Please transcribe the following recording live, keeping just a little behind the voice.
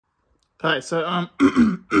Okay, so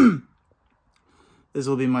this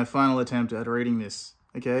will be my final attempt at reading this,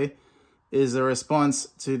 okay? Is a response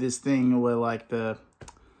to this thing where, like, I'm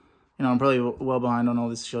probably well behind on all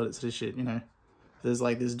this sort of shit, you know? There's,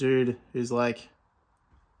 like, this dude who's, like,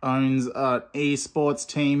 owns an esports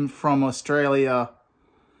team from Australia,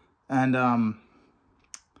 and,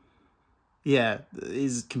 yeah,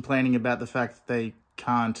 he's complaining about the fact that they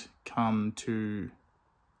can't come to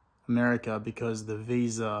America because the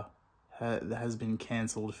visa has been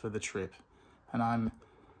cancelled for the trip. And I'm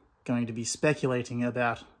going to be speculating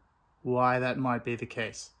about why that might be the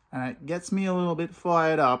case. And it gets me a little bit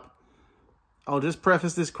fired up. I'll just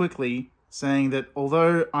preface this quickly, saying that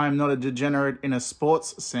although I'm not a degenerate in a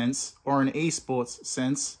sports sense or an esports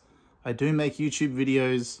sense, I do make YouTube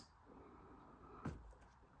videos.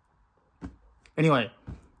 Anyway,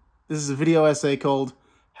 this is a video essay called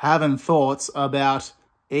Having Thoughts About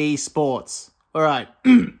Esports. All right.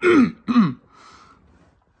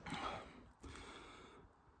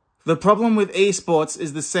 The problem with esports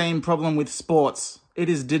is the same problem with sports. It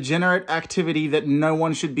is degenerate activity that no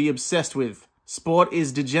one should be obsessed with. Sport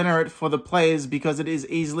is degenerate for the players because it is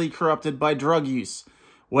easily corrupted by drug use.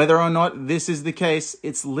 Whether or not this is the case,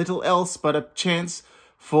 it's little else but a chance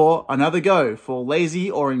for another go for lazy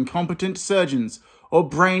or incompetent surgeons or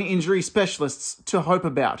brain injury specialists to hope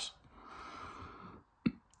about.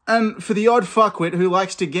 And for the odd fuckwit who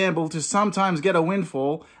likes to gamble to sometimes get a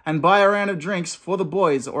windfall and buy a round of drinks for the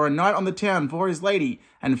boys or a night on the town for his lady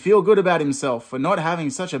and feel good about himself for not having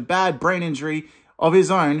such a bad brain injury of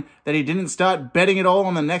his own that he didn't start betting it all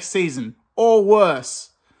on the next season, or worse.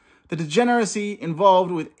 The degeneracy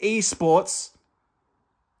involved with esports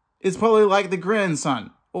is probably like the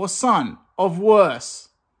grandson or son of worse.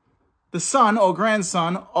 The son or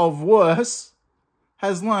grandson of worse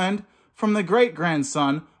has learned from the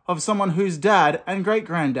great-grandson of someone whose dad and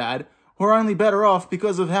great-granddad were only better off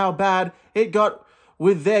because of how bad it got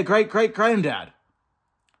with their great-great-granddad.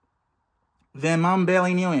 Their mum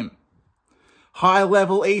barely knew him.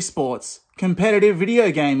 High-level esports, competitive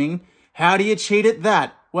video gaming, how do you cheat at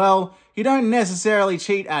that? Well, you don't necessarily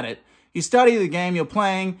cheat at it. You study the game you're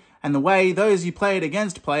playing and the way those you play it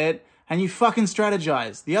against play it, and you fucking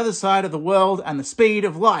strategize. The other side of the world and the speed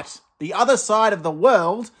of light. The other side of the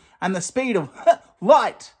world and the speed of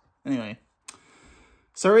light. Anyway.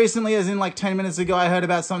 So recently, as in like 10 minutes ago, I heard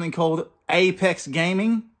about something called Apex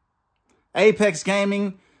Gaming. Apex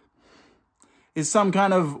Gaming is some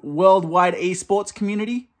kind of worldwide esports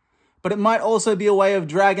community, but it might also be a way of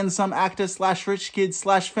dragging some actor / rich kid /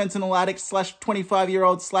 fentanyl addict /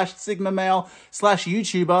 25-year-old / sigma male /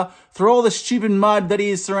 YouTuber through all the stupid mud that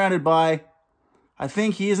he is surrounded by. I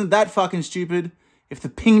think he isn't that fucking stupid. If the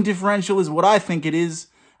ping differential is what I think it is,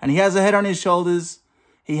 and he has a head on his shoulders,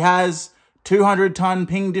 he has 200-ton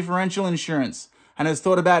ping differential insurance, and has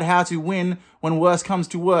thought about how to win when worse comes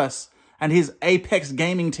to worse. And his Apex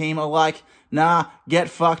Gaming team are like, nah, get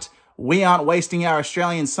fucked. We aren't wasting our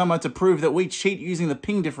Australian summer to prove that we cheat using the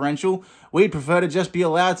ping differential. We'd prefer to just be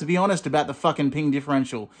allowed to be honest about the fucking ping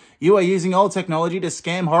differential. You are using old technology to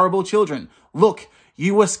scam horrible children. Look,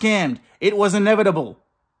 you were scammed. It was inevitable.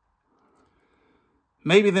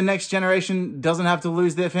 Maybe the next generation doesn't have to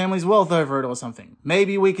lose their family's wealth over it or something.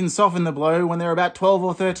 Maybe we can soften the blow when they're about 12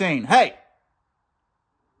 or 13. Hey!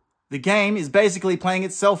 The game is basically playing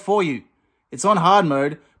itself for you. It's on hard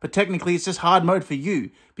mode, but technically it's just hard mode for you,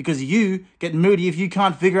 because you get moody if you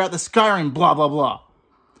can't figure out the Skyrim blah blah blah.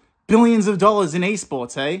 Billions of dollars in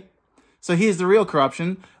esports, eh? So here's the real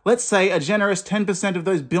corruption. Let's say a generous 10% of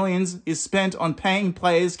those billions is spent on paying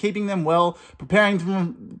players, keeping them well, preparing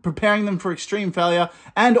them for extreme failure,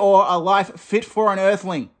 and or a life fit for an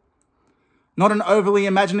earthling. Not an overly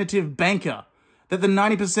imaginative banker. That the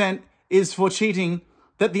 90% is for cheating,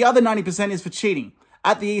 that the other 90% is for cheating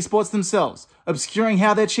at the esports themselves, obscuring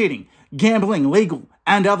how they're cheating, gambling, legal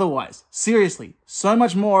and otherwise. Seriously, so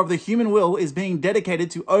much more of the human will is being dedicated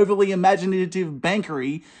to overly imaginative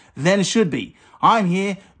bankery than should be. I'm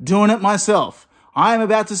here doing it myself. I am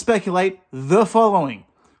about to speculate the following.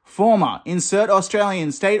 Former, insert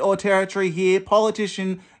Australian state or territory here,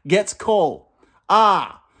 politician gets call.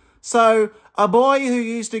 So a boy who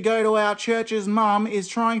used to go to our church's mum is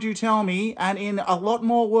trying to tell me, and in a lot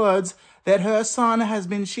more words, that her son has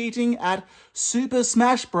been cheating at Super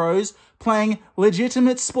Smash Bros, playing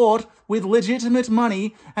legitimate sport with legitimate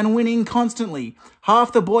money and winning constantly.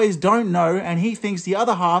 Half the boys don't know, and he thinks the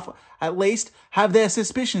other half, at least, have their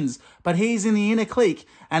suspicions, but he's in the inner clique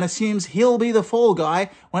and assumes he'll be the fall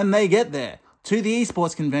guy when they get there. To the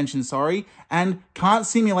esports convention, and can't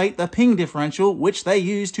simulate the ping differential which they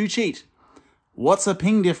use to cheat. What's a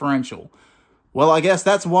ping differential? Well, I guess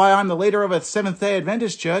that's why I'm the leader of a Seventh-day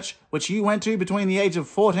Adventist church, which you went to between the age of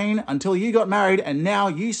 14 until you got married, and now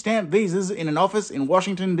you stamp visas in an office in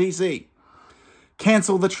Washington, D.C.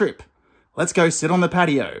 Cancel the trip. Let's go sit on the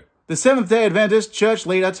patio. The Seventh-day Adventist church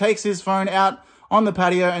leader takes his phone out on the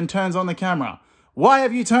patio and turns on the camera. Why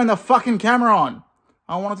have you turned the fucking camera on?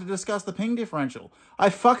 I wanted to discuss the ping differential. I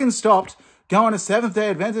fucking stopped going to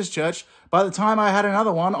Seventh-day Adventist church by the time I had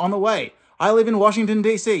another one on the way. I live in Washington,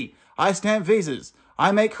 D.C. I stamp visas.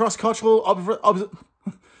 I make cross-cultural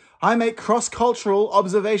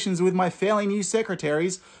observations with my fairly new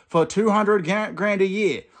secretaries for $200 grand a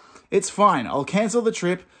year. It's fine. I'll cancel the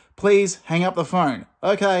trip. Please hang up the phone.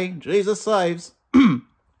 Okay, Jesus saves.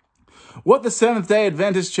 What the Seventh-day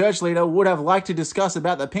Adventist church leader would have liked to discuss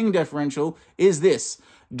about the ping differential is this.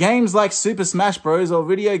 Games like Super Smash Bros. Or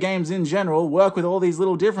video games in general work with all these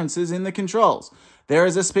little differences in the controls. There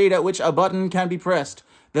is a speed at which a button can be pressed.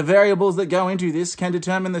 The variables that go into this can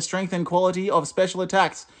determine the strength and quality of special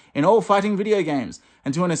attacks in all fighting video games,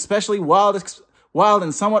 and to an especially wild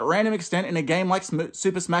and somewhat random extent in a game like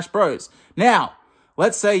Super Smash Bros. Now,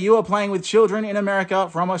 let's say you are playing with children in America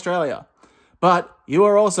from Australia, but you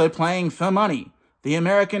are also playing for money. The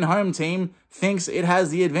American home team thinks it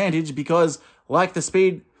has the advantage because, like the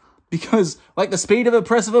speed of a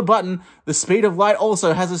press of a button, the speed of light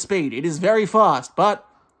also has a speed. It is very fast, but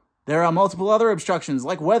there are multiple other obstructions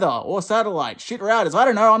like weather or satellite, shit routers. I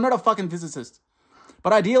don't know, I'm not a fucking physicist.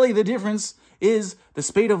 But ideally, the difference is the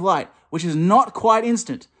speed of light, which is not quite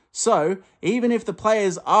instant. So, even if the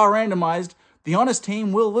players are randomized, the honest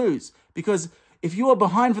team will lose. Because if you are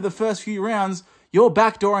behind for the first few rounds, your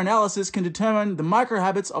backdoor analysis can determine the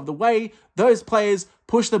microhabits of the way those players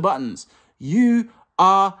push the buttons. You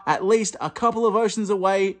are at least a couple of oceans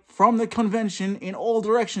away from the convention in all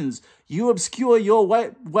directions. You obscure your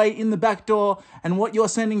way in the back door and what you're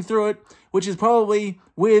sending through it, which is probably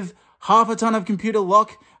with half a ton of computer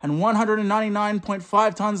lock and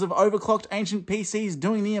 199.5 tons of overclocked ancient PCs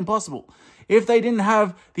doing the impossible. If they didn't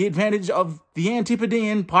have the advantage of the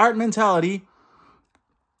Antipodean pirate mentality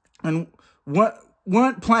and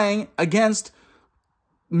weren't playing against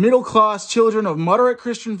middle-class children of moderate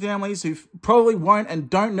Christian families who probably won't and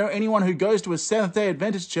don't know anyone who goes to a Seventh-day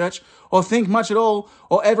Adventist church or think much at all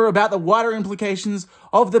or ever about the wider implications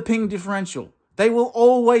of the ping differential. They will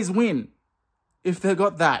always win if they've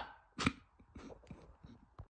got that.